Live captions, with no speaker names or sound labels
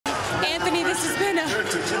Anthony, this has been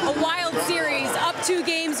a wild series. Up 2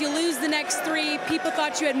 games, you lose the next 3. People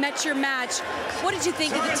thought you had met your match. What did you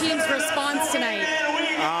think of the team's response tonight?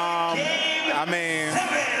 I mean,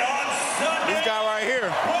 this guy right here,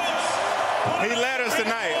 he led us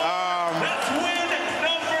tonight.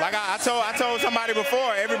 Like I told somebody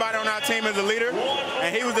before, everybody on our team is a leader,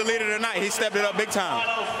 and he was the leader tonight. He stepped it up big time.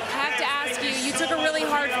 I have to ask you, you took a really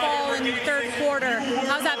hard fall in the 3rd quarter.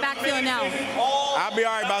 How's that back feeling now? I'll be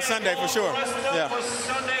all right by Sunday for sure. Yeah.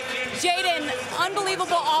 Jaden,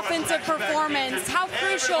 unbelievable offensive performance. How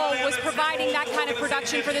crucial was providing that kind of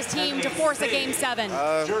production for this team to force a Game 7?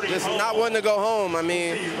 Just not wanting to go home. I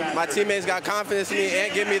mean, my teammates got confidence in me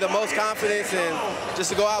and give me the most confidence, and just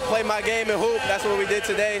to go out and play my game and hoop. That's what we did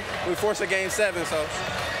today. We forced a Game 7. So.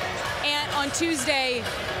 And on Tuesday,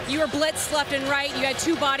 you were blitzed left and right. You had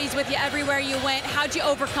 2 bodies with you everywhere you went. How'd you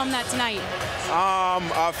overcome that tonight?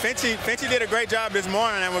 Finchie did a great job this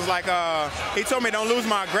morning, and was like, he told me don't lose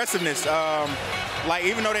my aggressiveness. Like,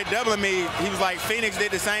 even though they're doubling me, he was like, Phoenix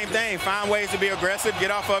did the same thing. Find ways to be aggressive, get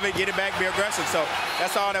off of it, get it back, be aggressive. So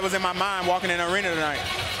that's all that was in my mind walking in the arena tonight.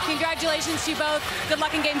 Congratulations to you both. Good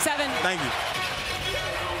luck in Game 7. Thank you.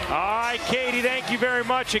 All right, Katie, thank you very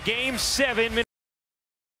much. A Game 7.